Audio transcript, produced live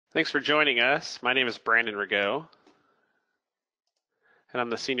Thanks for joining us. My name is Brandon Rigaud, and I'm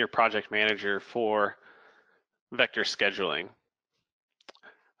the Senior Project Manager for Vector Scheduling.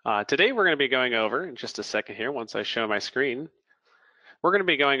 Today we're going to be going over, in just a second here, once I show my screen, we're going to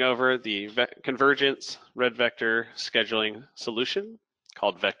be going over the convergence red vector scheduling solution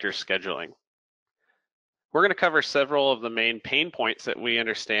called Vector Scheduling. We're going to cover several of the main pain points that we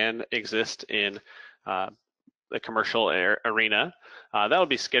understand exist in the commercial arena. That would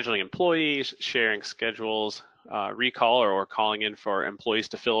be scheduling employees, sharing schedules, recall or calling in for employees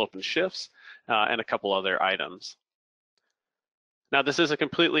to fill open shifts, and a couple other items. Now, this is a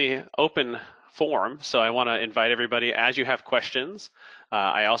completely open forum, so I want to invite everybody, as you have questions.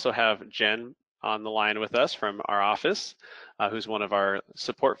 I also have Jen on the line with us from our office, who's one of our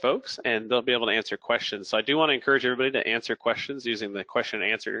support folks, and they'll be able to answer questions. So I do want to encourage everybody to answer questions using the question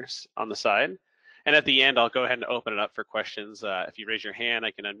and answers on the side. And at the end, I'll go ahead and open it up for questions. If you raise your hand, I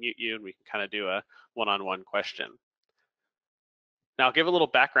can unmute you and we can kind of do a one-on-one question. Now, I'll give a little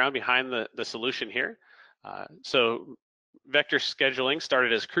background behind the solution here. So Vector Scheduling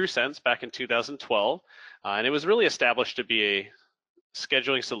started as CrewSense back in 2012, and it was really established to be a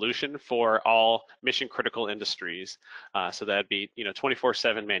scheduling solution for all mission critical industries. So that'd be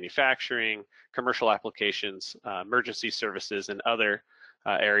 24/7 manufacturing, commercial applications, emergency services, and other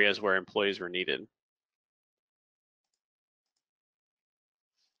areas where employees were needed.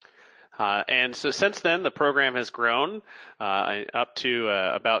 And so since then, the program has grown up to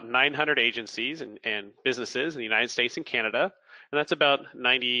about 900 agencies and businesses in the United States and Canada. And that's about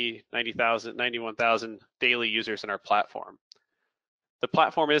 91,000 daily users in our platform. The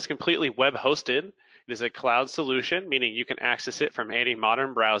platform is completely web hosted. It is a cloud solution, meaning you can access it from any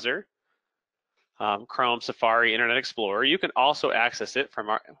modern browser, Chrome, Safari, Internet Explorer. You can also access it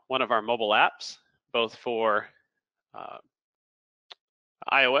from one of our mobile apps, both for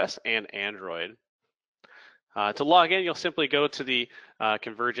iOS and Android. To log in, you'll simply go to the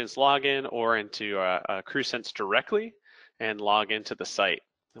Convergence login or into CrewSense directly and log into the site.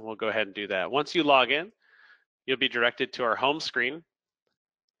 And we'll go ahead and do that. Once you log in, you'll be directed to our home screen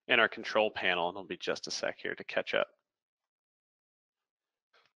and our control panel. And it'll be just a sec here to catch up.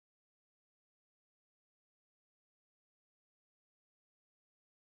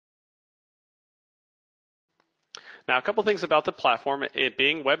 Now, a couple things about the platform. It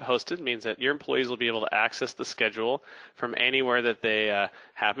being web hosted means that your employees will be able to access the schedule from anywhere that they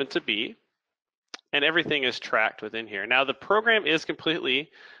happen to be, and everything is tracked within here. Now, the program is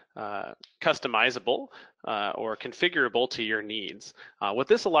completely customizable or configurable to your needs. What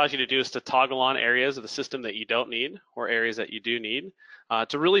this allows you to do is to toggle on areas of the system that you don't need or areas that you do need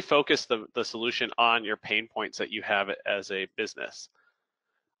to really focus the solution on your pain points that you have as a business.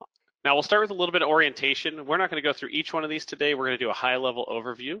 Now we'll start with a little bit of orientation. We're not going to go through each one of these today. We're going to do a high-level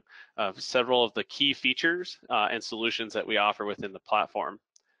overview of several of the key features and solutions that we offer within the platform.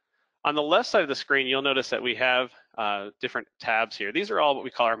 On the left side of the screen, you'll notice that we have different tabs here. These are all what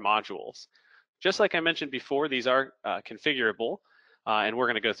we call our modules. Just like I mentioned before, these are configurable, and we're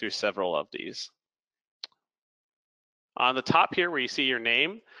going to go through several of these. On the top here where you see your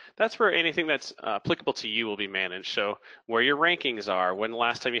name, that's where anything that's applicable to you will be managed. So where your rankings are, when the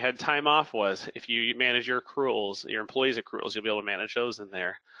last time you had time off was, if you manage your accruals, your employees' accruals, you'll be able to manage those in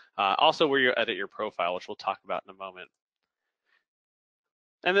there. Also where you edit your profile, which we'll talk about in a moment.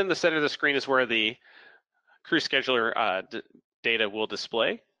 And then the center of the screen is where the crew scheduler data will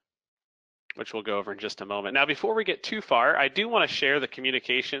display, which we'll go over in just a moment. Now, before we get too far, I do want to share the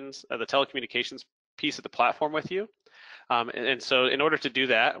communications, the telecommunications piece of the platform with you. And so in order to do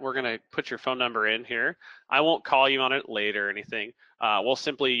that, we're going to put your phone number in here. I won't call you on it later or anything. We'll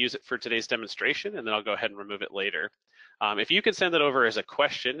simply use it for today's demonstration, and then I'll go ahead and remove it later. If you could send it over as a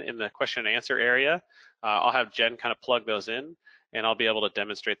question in the question and answer area, I'll have Jen kind of plug those in, and I'll be able to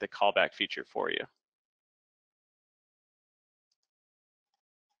demonstrate the callback feature for you.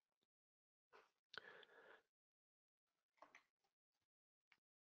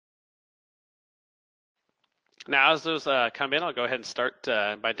 Now, as those come in, I'll go ahead and start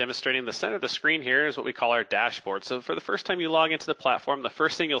by demonstrating the center of the screen here is what we call our dashboard. So for the first time you log into the platform, the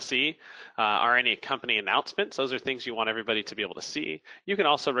first thing you'll see are any company announcements. Those are things you want everybody to be able to see. You can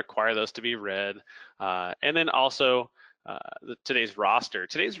also require those to be read. And then also today's roster.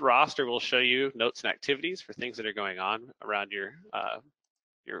 Today's roster will show you notes and activities for things that are going on around your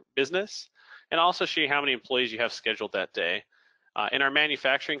business, and also show you how many employees you have scheduled that day. In our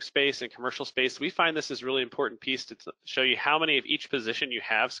manufacturing space and commercial space, we find this is a really important piece to show you how many of each position you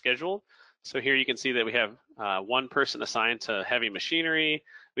have scheduled. So here you can see that we have one person assigned to heavy machinery.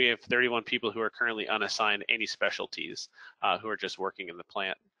 We have 31 people who are currently unassigned any specialties, who are just working in the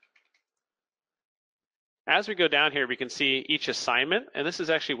plant. As we go down here, we can see each assignment, and this is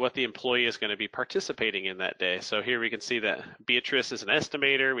actually what the employee is going to be participating in that day. So here we can see that Beatrice is an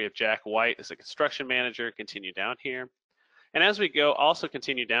estimator, we have Jack White as a construction manager, continue down here. And as we go, also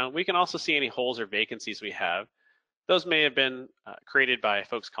continue down, we can also see any holes or vacancies we have. Those may have been created by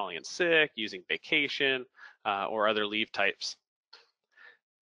folks calling in sick, using vacation, or other leave types.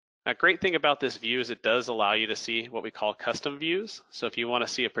 A great thing about this view is it does allow you to see what we call custom views. So if you want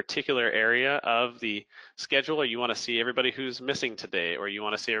to see a particular area of the schedule, or you want to see everybody who's missing today, or you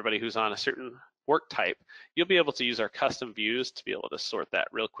want to see everybody who's on a certain work type, you'll be able to use our custom views to be able to sort that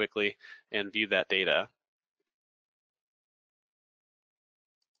real quickly and view that data.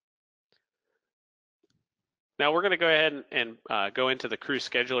 Now we're going to go ahead and go into the crew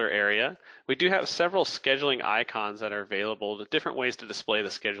scheduler area. We do have several scheduling icons that are available, the different ways to display the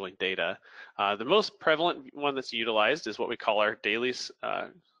scheduling data. The most prevalent one that's utilized is what we call our daily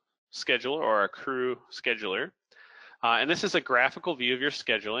scheduler or our crew scheduler. And this is a graphical view of your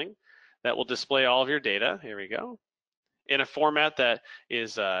scheduling that will display all of your data, here we go, in a format that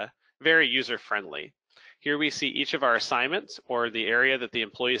is very user-friendly. Here we see each of our assignments or the area that the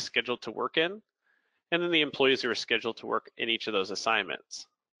employee is scheduled to work in, and then the employees who are scheduled to work in each of those assignments.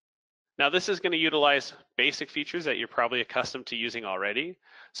 Now this is going to utilize basic features that you're probably accustomed to using already.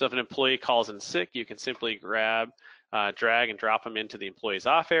 So if an employee calls in sick, you can simply grab, drag and drop them into the employee's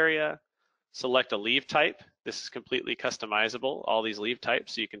off area, select a leave type. This is completely customizable, all these leave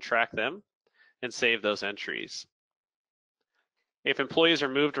types, so you can track them and save those entries. If employees are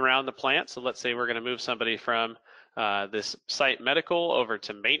moved around the plant, so let's say we're going to move somebody from this site medical over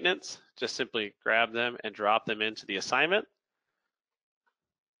to maintenance, just simply grab them and drop them into the assignment.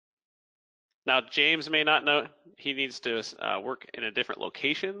 Now James may not know he needs to work in a different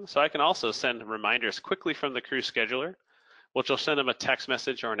location, so I can also send reminders quickly from the crew scheduler, which will send them a text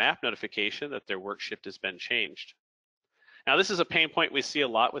message or an app notification that their work shift has been changed. Now this is a pain point we see a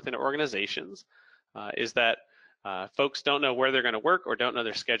lot within organizations, is that folks don't know where they're going to work or don't know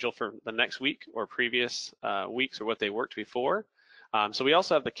their schedule for the next week or previous weeks or what they worked before. So we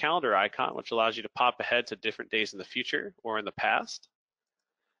also have the calendar icon, which allows you to pop ahead to different days in the future or in the past,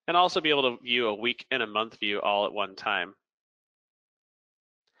 and also be able to view a week and a month view all at one time.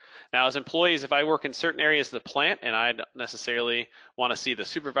 Now as employees, if I work in certain areas of the plant and I don't necessarily want to see the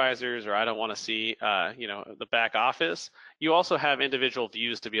supervisors or I don't want to see the back office, you also have individual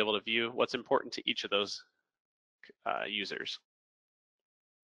views to be able to view what's important to each of those users.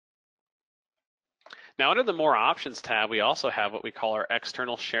 Now under the More Options tab, we also have what we call our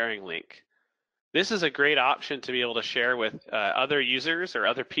external sharing link. This is a great option to be able to share with other users or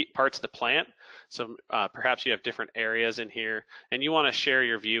other parts of the plant. So perhaps you have different areas in here and you want to share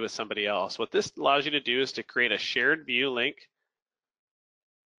your view with somebody else. What this allows you to do is to create a shared view link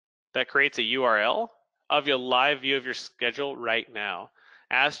that creates a URL of your live view of your schedule right now.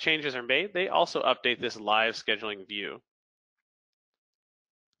 As changes are made, they also update this live scheduling view.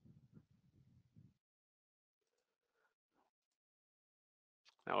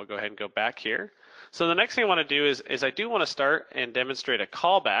 Now we'll go ahead and go back here. So the next thing I want to do is I do want to start and demonstrate a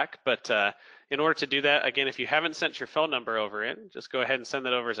callback, but in order to do that, again, if you haven't sent your phone number over in, just go ahead and send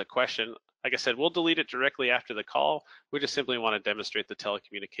that over as a question. Like I said, we'll delete it directly after the call. We just simply want to demonstrate the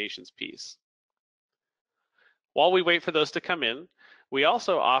telecommunications piece. While we wait for those to come in, we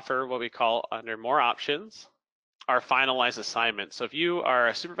also offer what we call, under More Options, our finalize assignment. So if you are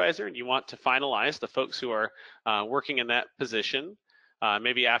a supervisor and you want to finalize the folks who are working in that position,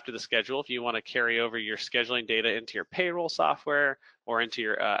 maybe after the schedule, if you want to carry over your scheduling data into your payroll software or into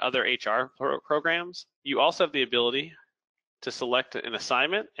your other HR programs, you also have the ability to select an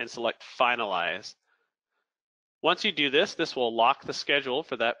assignment and select finalize. Once you do this, this will lock the schedule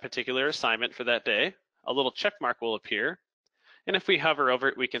for that particular assignment for that day. A little check mark will appear, and if we hover over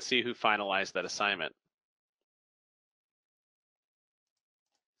it, we can see who finalized that assignment.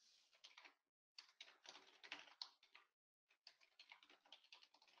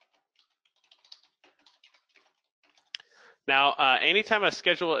 Now, anytime a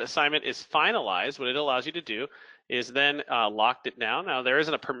schedule assignment is finalized, what it allows you to do is then locked it down. Now, there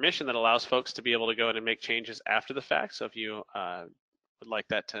isn't a permission that allows folks to be able to go in and make changes after the fact. So if you would like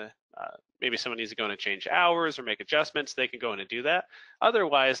that to, maybe someone needs to go in and change hours or make adjustments, they can go in and do that.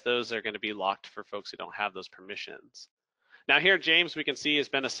 Otherwise, those are going to be locked for folks who don't have those permissions. Now here, James, we can see has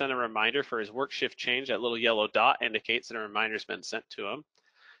been sent a reminder for his work shift change. That little yellow dot indicates that a reminder's been sent to him.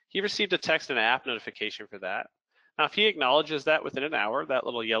 He received a text and app notification for that. Now, if he acknowledges that within an hour, that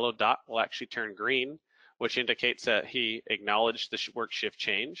little yellow dot will actually turn green, which indicates that he acknowledged the work shift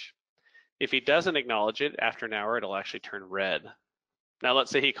change. If he doesn't acknowledge it after an hour, it'll actually turn red. Now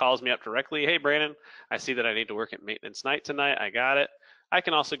let's say he calls me up directly, hey Brandon, I see that I need to work at maintenance night tonight, I got it. I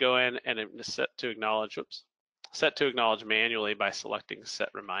can also go in and set to acknowledge manually by selecting set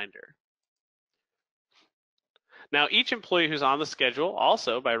reminder. Now each employee who's on the schedule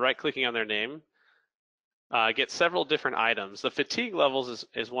also, by right-clicking on their name, gets several different items. The fatigue levels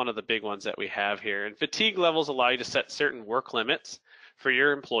is one of the big ones that we have here. And fatigue levels allow you to set certain work limits for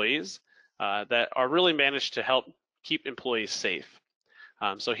your employees that are really managed to help keep employees safe.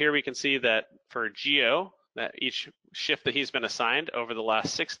 So here we can see that for Geo, that each shift that he's been assigned over the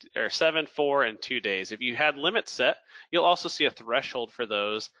last 7, 4, and 2 days. If you had limits set, you'll also see a threshold for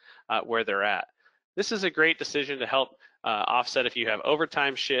those where they're at. This is a great decision to help offset if you have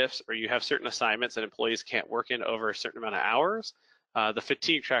overtime shifts or you have certain assignments that employees can't work in over a certain amount of hours. The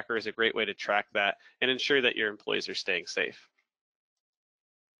fatigue tracker is a great way to track that and ensure that your employees are staying safe.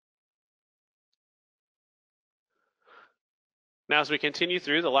 Now, as we continue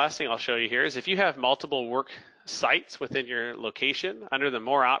through, the last thing I'll show you here is if you have multiple work sites within your location, under the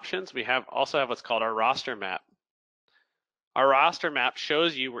more options, we also have what's called our roster map. Our roster map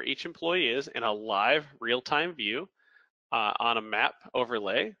shows you where each employee is in a live real-time view on a map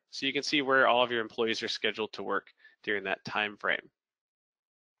overlay, so you can see where all of your employees are scheduled to work during that time frame.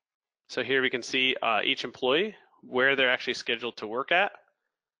 So here we can see each employee, where they're actually scheduled to work at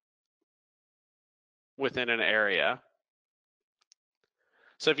within an area.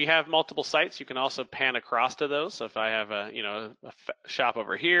 So if you have multiple sites, you can also pan across to those. So if I have a shop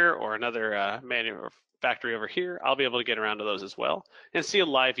over here or another factory over here, I'll be able to get around to those as well and see a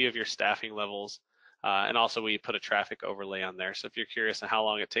live view of your staffing levels. And also we put a traffic overlay on there. So if you're curious on how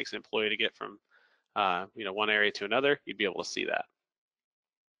long it takes an employee to get from one area to another, you'd be able to see that.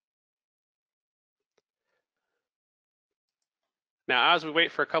 Now, as we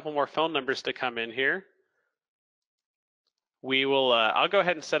wait for a couple more phone numbers to come in here, we will, I'll go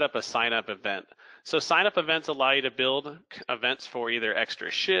ahead and set up a sign up event. So sign up events allow you to build events for either extra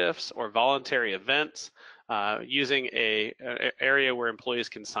shifts or voluntary events using an area where employees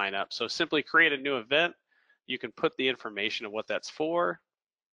can sign up. So simply create a new event. You can put the information of what that's for,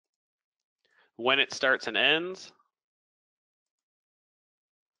 when it starts and ends,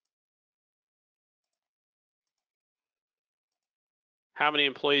 how many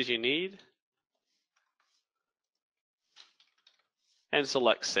employees you need, and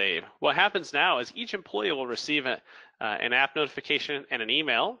select save. What happens now is each employee will receive an app notification and an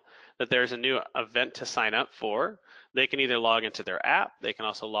email that there's a new event to sign up for. They can either log into their app, they can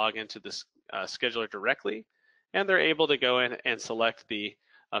also log into the scheduler directly, and they're able to go in and select the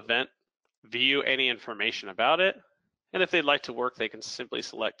event, view any information about it, and if they'd like to work, they can simply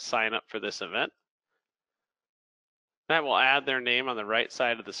select sign up for this event. That will add their name on the right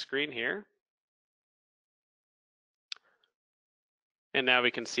side of the screen here. And now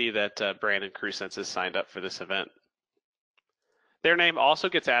we can see that Brandon CrewSense is signed up for this event. Their name also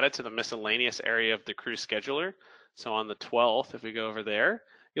gets added to the miscellaneous area of the crew scheduler. So on the 12th, if we go over there,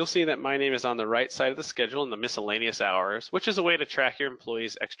 you'll see that my name is on the right side of the schedule in the miscellaneous hours, which is a way to track your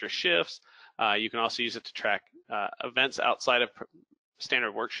employees' extra shifts. You can also use it to track events outside of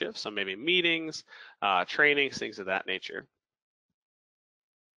standard work shifts, so maybe meetings, trainings, things of that nature.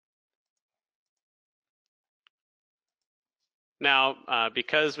 Now,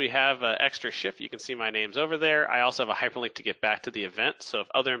 because we have an extra shift, you can see my name's over there. I also have a hyperlink to get back to the event. So if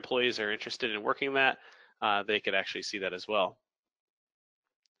other employees are interested in working that, they could actually see that as well.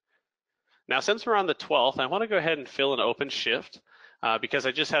 Now, since we're on the 12th, I want to go ahead and fill an open shift because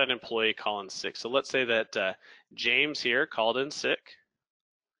I just had an employee call in sick. So let's say that James here called in sick.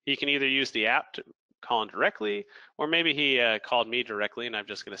 He can either use the app to call in directly, or maybe he called me directly, and I'm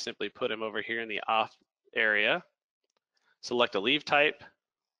just going to simply put him over here in the off area. Select a leave type,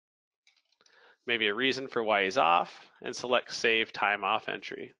 maybe a reason for why he's off, and select save time off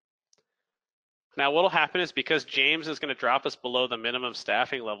entry. Now what will happen is because James is going to drop us below the minimum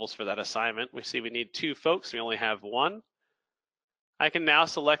staffing levels for that assignment, we see we need 2 folks, we only have 1. I can now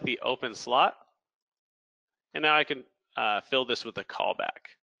select the open slot, and now I can fill this with a callback.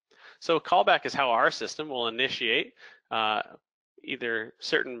 So callback is how our system will initiate either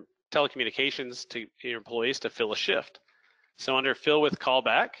certain telecommunications to your employees to fill a shift. So under fill with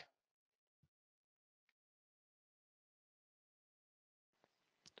callback,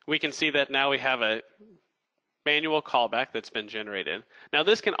 we can see that now we have a manual callback that's been generated. Now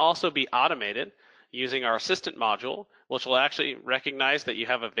this can also be automated using our assistant module, which will actually recognize that you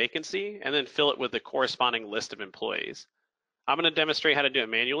have a vacancy and then fill it with the corresponding list of employees. I'm going to demonstrate how to do it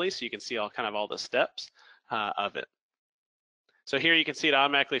manually so you can see all the steps of it. So here you can see it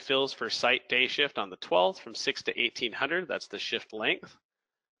automatically fills for site day shift on the 12th from 6 to 1800. That's the shift length.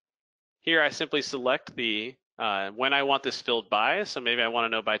 Here I simply select the when I want this filled by. So maybe I want to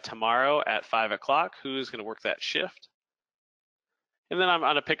know by tomorrow at 5 o'clock who's going to work that shift. And then I'm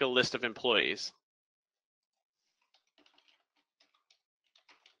going to pick a list of employees.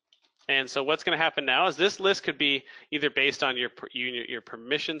 And so what's going to happen now is this list could be either based on your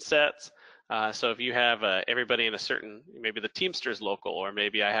permission sets. So if you have everybody in a certain, maybe the Teamsters local, or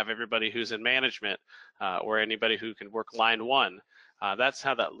maybe I have everybody who's in management, or anybody who can work line 1. That's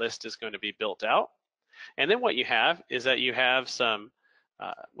how that list is going to be built out. And then what you have is that you have some,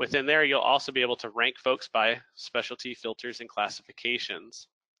 within there, you'll also be able to rank folks by specialty filters and classifications.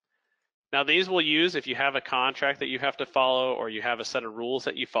 Now these will use if you have a contract that you have to follow, or you have a set of rules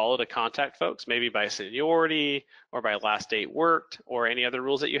that you follow to contact folks, maybe by seniority or by last date worked or any other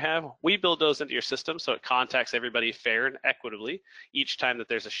rules that you have. We build those into your system so it contacts everybody fair and equitably each time that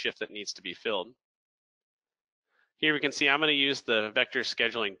there's a shift that needs to be filled. Here we can see I'm going to use the vector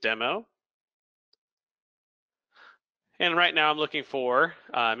scheduling demo. And right now I'm looking for,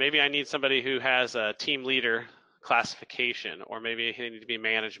 maybe I need somebody who has a team leader classification, or maybe they need to be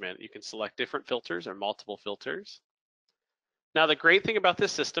management. You can select different filters or multiple filters. Now the great thing about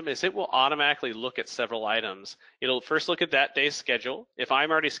this system is it will automatically look at several items. It'll first look at that day's schedule. If I'm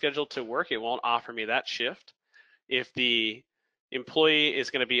already scheduled to work, it won't offer me that shift. If the employee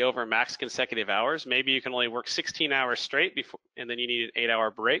is going to be over max consecutive hours, maybe you can only work 16 hours straight before, and then you need an 8-hour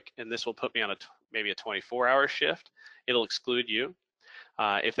break, and this will put me on maybe a 24-hour shift. It'll exclude you.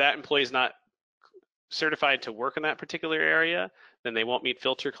 If that employee is not certified to work in that particular area, then they won't meet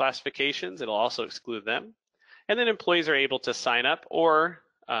filter classifications. It'll also exclude them. And then employees are able to sign up or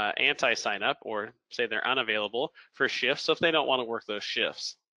anti-sign up, or say they're unavailable for shifts, so if they don't want to work those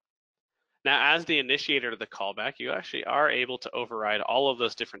shifts. Now, as the initiator of the callback, you actually are able to override all of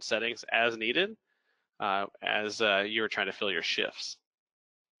those different settings as needed as you're trying to fill your shifts.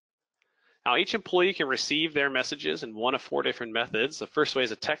 Now, each employee can receive their messages in one of 4 different methods. The first way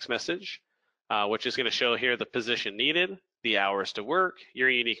is a text message, which is going to show here the position needed, the hours to work, your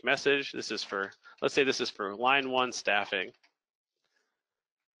unique message. This is for, let's say this is for line 1 staffing.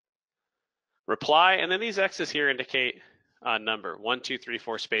 Reply, and then these X's here indicate a number, 1, 2, 3,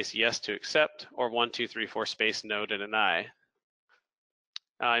 4 space yes to accept, or 1, 2, 3, 4 space no to deny.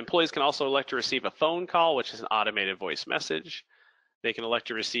 Employees can also elect to receive a phone call, which is an automated voice message. They can elect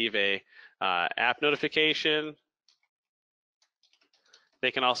to receive a app notification.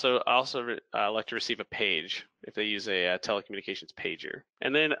 They can also elect to receive a page if they use a telecommunications pager.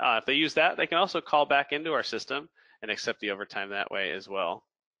 And then if they use that, they can also call back into our system and accept the overtime that way as well.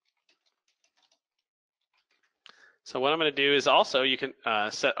 So what I'm going to do is also you can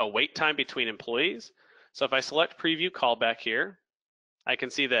set a wait time between employees. So if I select preview callback here, I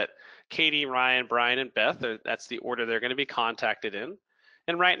can see that Katie, Ryan, Brian, and Beth, that's the order they're going to be contacted in.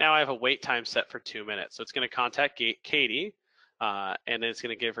 And right now I have a wait time set for 2 minutes. So it's going to contact Katie, and then it's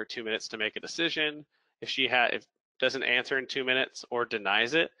going to give her 2 minutes to make a decision. If doesn't answer in 2 minutes or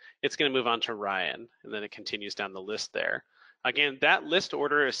denies it, it's going to move on to Ryan, and then it continues down the list there. Again, that list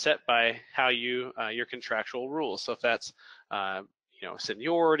order is set by how your contractual rules. So if that's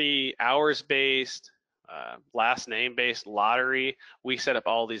seniority, hours based, last name based, lottery, we set up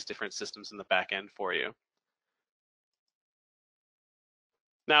all these different systems in the back end for you.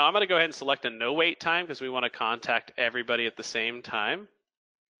 Now I'm going to go ahead and select a no wait time because we want to contact everybody at the same time.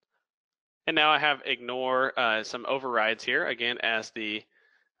 And now I have ignore some overrides here. Again, as the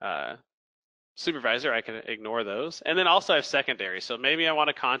supervisor, I can ignore those. And then also I have secondary. So maybe I want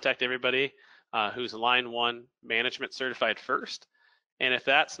to contact everybody who's line 1 management certified first. And if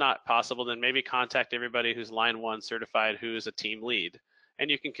that's not possible, then maybe contact everybody who's line 1 certified who's a team lead. And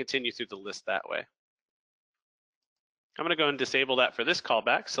you can continue through the list that way. I'm going to go and disable that for this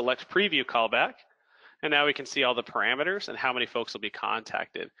callback, select preview callback. And now we can see all the parameters and how many folks will be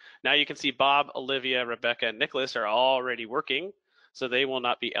contacted. Now you can see Bob, Olivia, Rebecca, and Nicholas are already working, so they will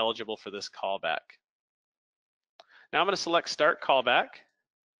not be eligible for this callback. Now I'm going to select start callback,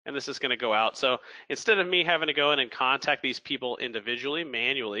 and this is going to go out. So instead of me having to go in and contact these people individually,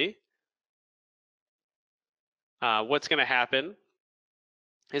 manually, what's going to happen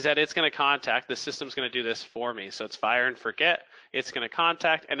is that it's going to contact, the system's going to do this for me. So it's fire and forget, it's going to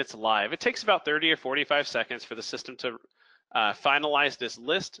contact, and it's live. It takes about 30 or 45 seconds for the system to finalize this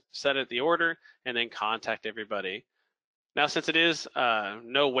list, set it the order, and then contact everybody. Now, since it is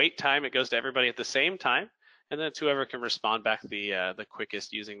no wait time, it goes to everybody at the same time, and then it's whoever can respond back the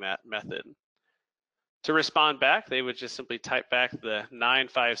quickest using that method. To respond back, they would just simply type back the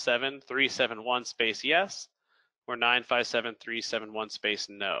 957-371 space yes, or 957371 space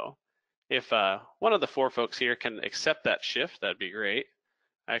no. If one of the 4 folks here can accept that shift, that'd be great.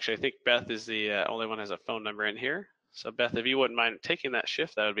 Actually, I think Beth is the only one who has a phone number in here. So Beth, if you wouldn't mind taking that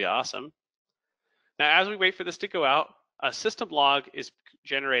shift, that would be awesome. Now, as we wait for this to go out, a system log is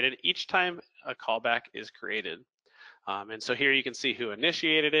generated each time a callback is created. And so here you can see who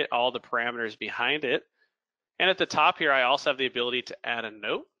initiated it, all the parameters behind it. And at the top here, I also have the ability to add a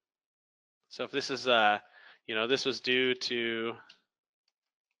note. So if this is, this was due to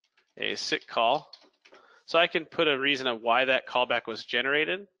a sick call. So I can put a reason of why that callback was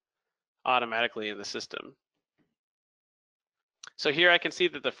generated automatically in the system. So here I can see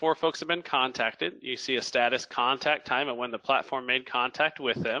that the 4 folks have been contacted. You see a status contact time and when the platform made contact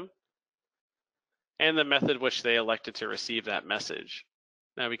with them, and the method which they elected to receive that message.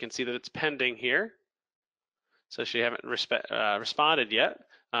 Now we can see that it's pending here. So she haven't responded yet,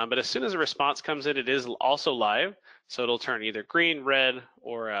 but as soon as a response comes in, it is also live. So it'll turn either green, red,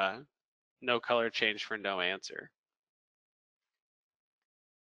 or no color change for no answer.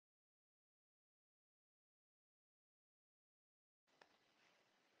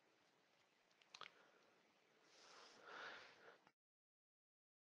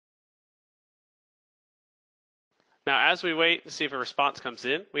 Now, as we wait to see if a response comes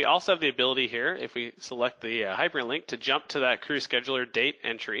in, we also have the ability here, if we select the hyperlink, to jump to that crew scheduler date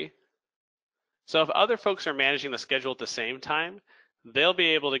entry. So if other folks are managing the schedule at the same time, they'll be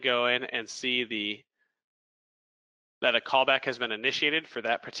able to go in and see that a callback has been initiated for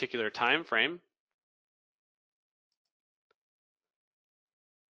that particular time frame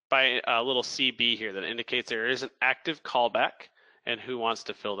by a little CB here that indicates there is an active callback and who wants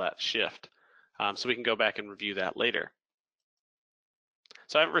to fill that shift. So we can go back and review that later.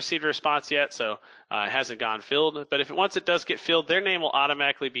 So I haven't received a response yet, so it hasn't gone filled. But once it does get filled, their name will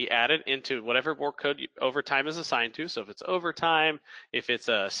automatically be added into whatever work code overtime is assigned to. So if it's overtime, if it's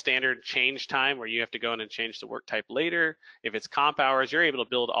a standard change time where you have to go in and change the work type later, if it's comp hours, you're able to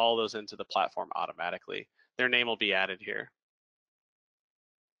build all those into the platform automatically. Their name will be added here.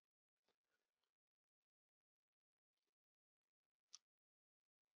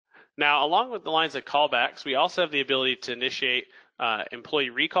 Now, along with the lines of callbacks, we also have the ability to initiate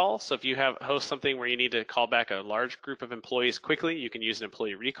employee recall. So if you host something where you need to call back a large group of employees quickly, you can use an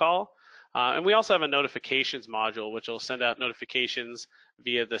employee recall. And we also have a notifications module, which will send out notifications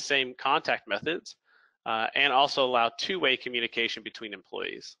via the same contact methods and also allow two-way communication between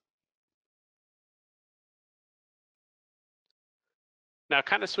employees. Now,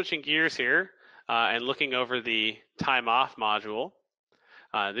 kind of switching gears here and looking over the time off module.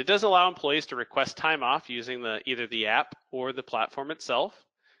 It does allow employees to request time off using either the app or the platform itself.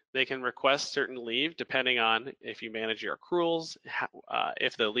 They can request certain leave depending on if you manage your accruals,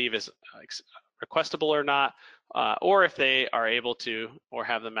 if the leave is requestable or not, or if they are able to or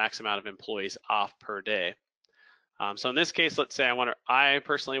have the max amount of employees off per day. So in this case, let's say I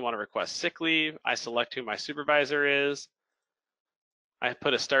personally want to request sick leave. I select who my supervisor is. I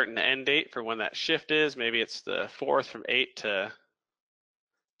put a start and end date for when that shift is. Maybe it's the 4th from 8 to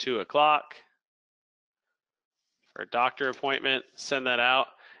 2 o'clock for a doctor appointment, send that out,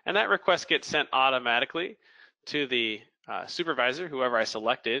 and that request gets sent automatically to the supervisor, whoever I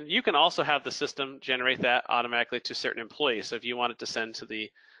selected. You can also have the system generate that automatically to certain employees. So if you wanted to send to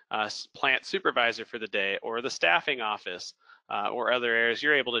the plant supervisor for the day or the staffing office or other areas,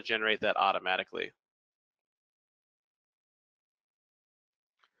 you're able to generate that automatically.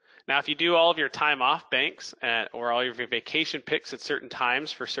 Now, if you do all of your time off banks or all of your vacation picks at certain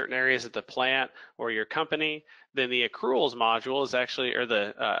times for certain areas of the plant or your company, then the accruals module is actually, or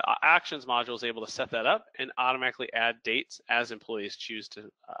the actions module is able to set that up and automatically add dates as employees choose to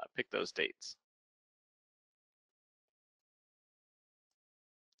pick those dates.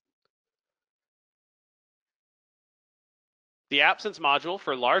 The absence module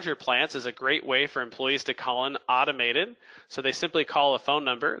for larger plants is a great way for employees to call in automated. So they simply call a phone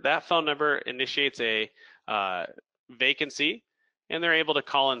number. That phone number initiates a vacancy, and they're able to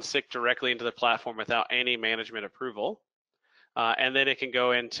call in sick directly into the platform without any management approval. And then it can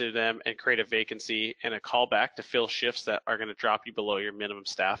go into them and create a vacancy and a callback to fill shifts that are going to drop you below your minimum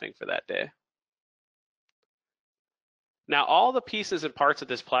staffing for that day. Now, all the pieces and parts of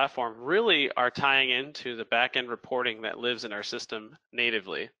this platform really are tying into the back-end reporting that lives in our system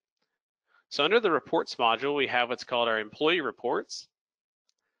natively. So under the reports module, we have what's called our employee reports.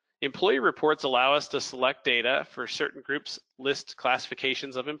 Employee reports allow us to select data for certain groups, list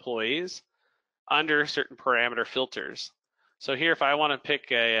classifications of employees under certain parameter filters. So here, if I want to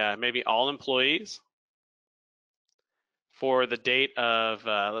pick maybe all employees for the date of,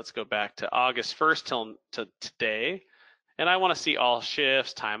 let's go back to August 1st till today. And I want to see all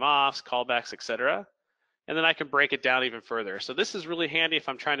shifts, time offs, callbacks, etc. And then I can break it down even further. So this is really handy if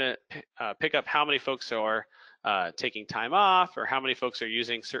I'm trying to pick up how many folks are taking time off, or how many folks are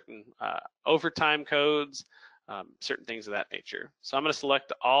using certain overtime codes, certain things of that nature. So I'm going to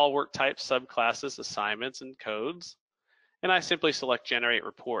select all work types, subclasses, assignments, and codes. And I simply select Generate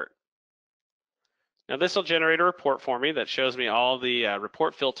Report. Now this will generate a report for me that shows me all the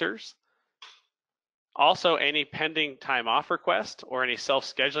report filters. Also, any pending time off request or any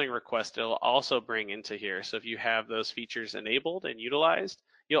self-scheduling request, it'll also bring into here. So if you have those features enabled and utilized,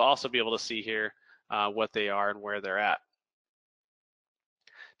 you'll also be able to see here what they are and where they're at.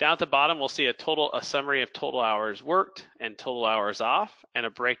 Down at the bottom, we'll see a summary of total hours worked and total hours off, and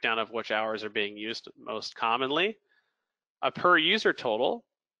a breakdown of which hours are being used most commonly. A per user total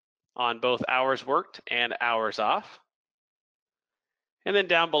on both hours worked and hours off. And then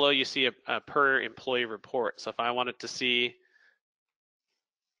down below, you see a per employee report. So if I wanted to see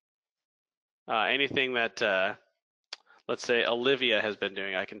anything that, let's say Olivia has been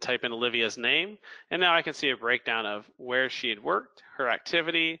doing, I can type in Olivia's name, and now I can see a breakdown of where she had worked, her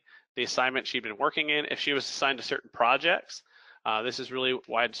activity, the assignment she'd been working in, if she was assigned to certain projects. This is really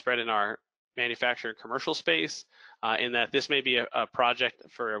widespread in our manufacturing commercial space, in that this may be a project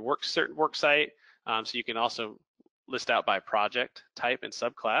for a certain work site, so you can also list out by project type and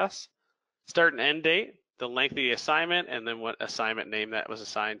subclass, start and end date, the length of the assignment, and then what assignment name that was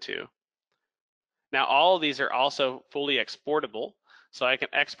assigned to. Now all of these are also fully exportable, so I can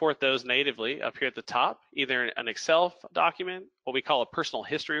export those natively up here at the top, either an Excel document, what we call a personal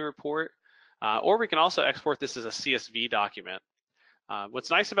history report, or we can also export this as a CSV document. What's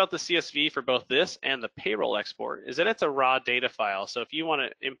nice about the CSV for both this and the payroll export is that it's a raw data file. So if you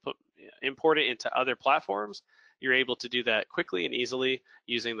want to import it into other platforms, you're able to do that quickly and easily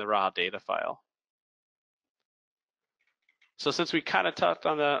using the raw data file. So since we kind of talked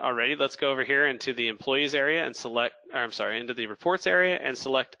on that already, let's go over here into the employees area and select, or I'm sorry, into the reports area and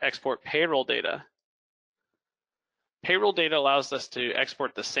select export payroll data. Payroll data allows us to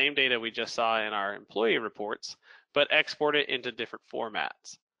export the same data we just saw in our employee reports, but export it into different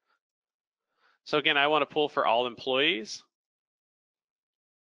formats. So again, I want to pull for all employees.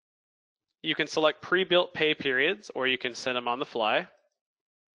 You can select pre-built pay periods, or you can set them on the fly.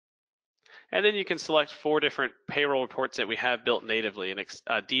 And then you can select 4 different payroll reports that we have built natively: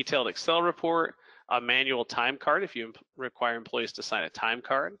 a detailed Excel report, a manual time card if you require employees to sign a time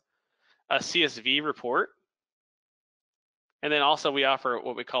card, a CSV report, and then also we offer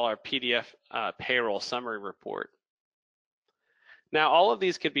what we call our PDF payroll summary report. Now all of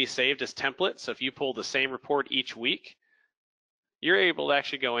these could be saved as templates, so if you pull the same report each week, you're able to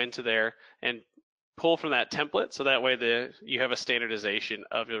actually go into there and pull from that template, so that way you have a standardization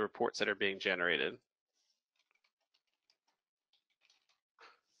of the reports that are being generated.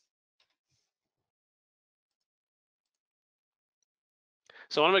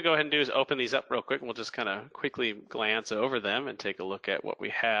 So what I'm going to go ahead and do is open these up real quick, and we'll just kind of quickly glance over them and take a look at what we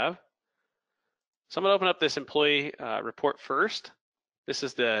have. So I'm going to open up this employee report first. This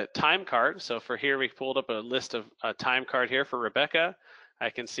is the time card. So for here, we pulled up a list of a time card here for Rebecca. I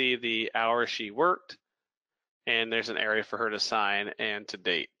can see the hours she worked, and there's an area for her to sign and to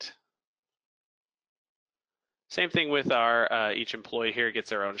date. Same thing with our each employee here gets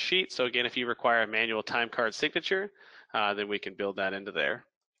their own sheet. So again, if you require a manual time card signature, then we can build that into there.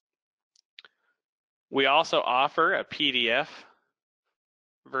 We also offer a PDF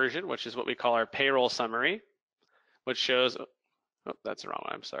version, which is what we call our payroll summary, which shows, oh, that's the wrong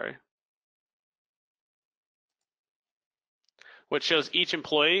one, I'm sorry. Which shows each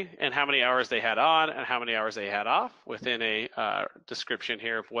employee and how many hours they had on and how many hours they had off within a description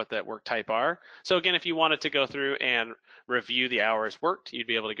here of what that work type are. So again, if you wanted to go through and review the hours worked, you'd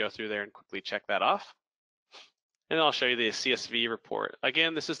be able to go through there and quickly check that off. And then I'll show you the CSV report.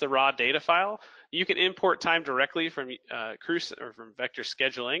 Again, this is the raw data file. You can import time directly from Cruise or from Vector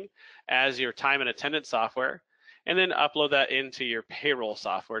Scheduling as your time and attendance software, and then upload that into your payroll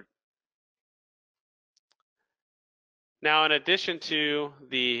software. Now, in addition to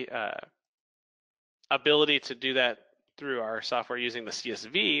the ability to do that through our software using the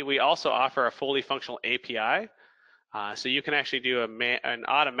CSV, we also offer a fully functional API. So you can actually do an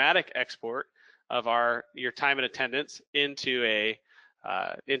automatic export of your time and attendance into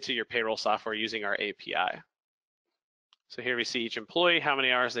your payroll software using our API. So here we see each employee, how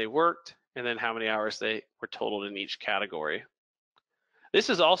many hours they worked, and then how many hours they were totaled in each category. This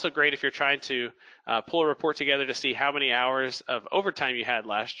is also great if you're trying to pull a report together to see how many hours of overtime you had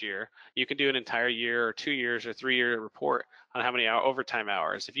last year. You can do an entire year or 2 years or 3-year report on how many overtime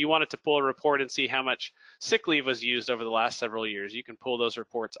hours. If you wanted to pull a report and see how much sick leave was used over the last several years, you can pull those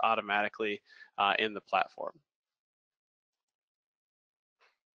reports automatically in the platform.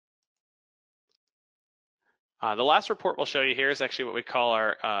 The last report we'll show you here is actually what we call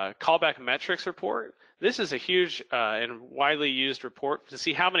our callback metrics report. This is a huge and widely used report to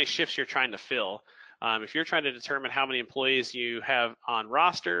see how many shifts you're trying to fill. If you're trying to determine how many employees you have on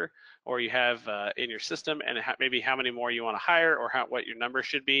roster or you have in your system and maybe how many more you want to hire or what your number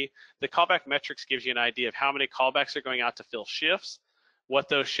should be, the callback metrics gives you an idea of how many callbacks are going out to fill shifts, what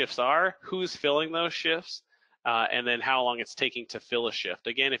those shifts are, who's filling those shifts, and then how long it's taking to fill a shift.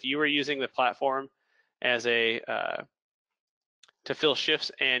 Again, if you were using the platform as to fill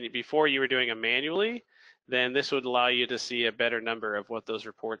shifts and before you were doing them manually, then this would allow you to see a better number of what those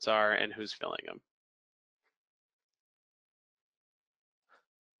reports are and who's filling them.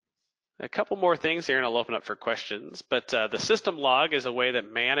 A couple more things here and I'll open up for questions, but the system log is a way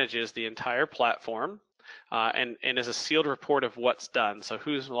that manages the entire platform and is a sealed report of what's done. So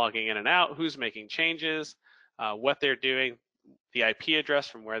who's logging in and out, who's making changes, what they're doing, the IP address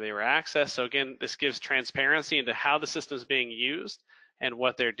from where they were accessed. So again, this gives transparency into how the system is being used and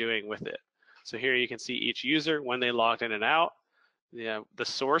what they're doing with it. So here you can see each user, when they logged in and out, the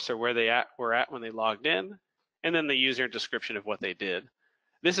source or where they were at when they logged in, and then the user description of what they did.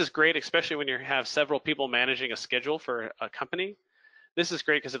 This is great, especially when you have several people managing a schedule for a company. This is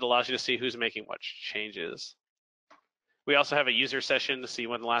great because it allows you to see who's making what changes. We also have a user session to see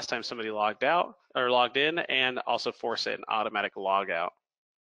when the last time somebody logged out or logged in, and also force an automatic log out.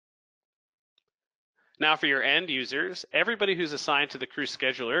 Now for your end users, everybody who's assigned to the crew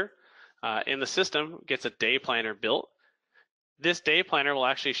scheduler in the system gets a day planner built. This day planner will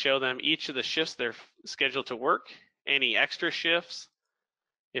actually show them each of the shifts they're scheduled to work, any extra shifts,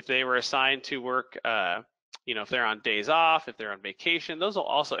 if they were assigned to work, if they're on days off, if they're on vacation, those will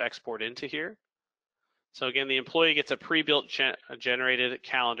also export into here. So again, the employee gets a pre-built generated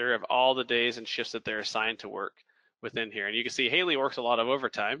calendar of all the days and shifts that they're assigned to work within here. And you can see Haley works a lot of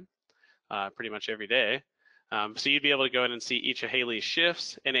overtime, pretty much every day. So you'd be able to go in and see each of Haley's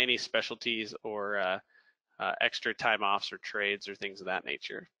shifts and any specialties or extra time offs or trades or things of that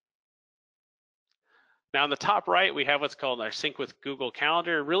nature. Now on the top right, we have what's called our Sync with Google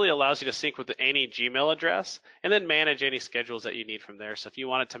Calendar. It really allows you to sync with any Gmail address and then manage any schedules that you need from there. So if you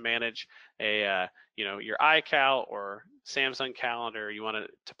wanted to manage your iCal or Samsung Calendar, you want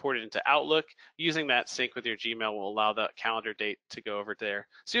to port it into Outlook, using that sync with your Gmail will allow that calendar date to go over there.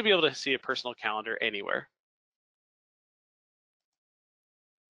 So you'll be able to see a personal calendar anywhere.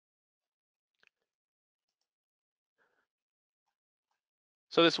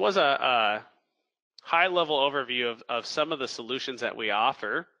 So this was a high-level overview of some of the solutions that we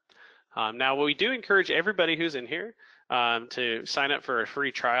offer. Now, we do encourage everybody who's in here to sign up for a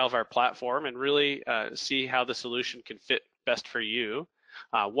free trial of our platform and really see how the solution can fit best for you.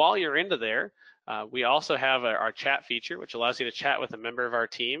 While you're into there, we also have our chat feature, which allows you to chat with a member of our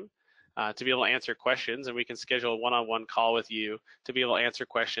team to be able to answer questions, and we can schedule a one-on-one call with you to be able to answer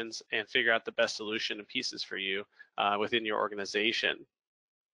questions and figure out the best solution and pieces for you within your organization.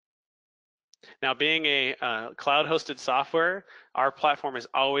 Now, being a cloud-hosted software, our platform is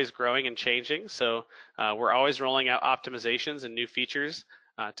always growing and changing. So we're always rolling out optimizations and new features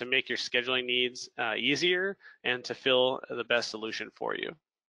to make your scheduling needs easier and to fill the best solution for you.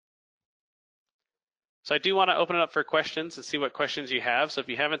 So I do want to open it up for questions and see what questions you have. So if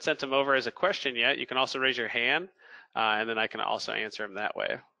you haven't sent them over as a question yet, you can also raise your hand and then I can also answer them that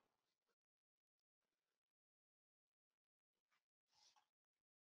way.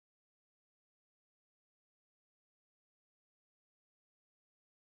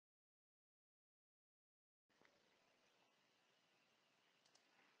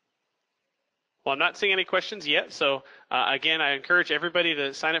 Well, I'm not seeing any questions yet. So again, I encourage everybody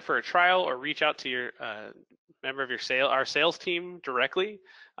to sign up for a trial or reach out to your member of our sales team directly.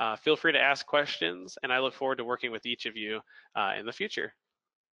 Feel free to ask questions, and I look forward to working with each of you in the future.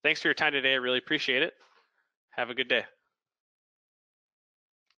 Thanks for your time today. I really appreciate it. Have a good day.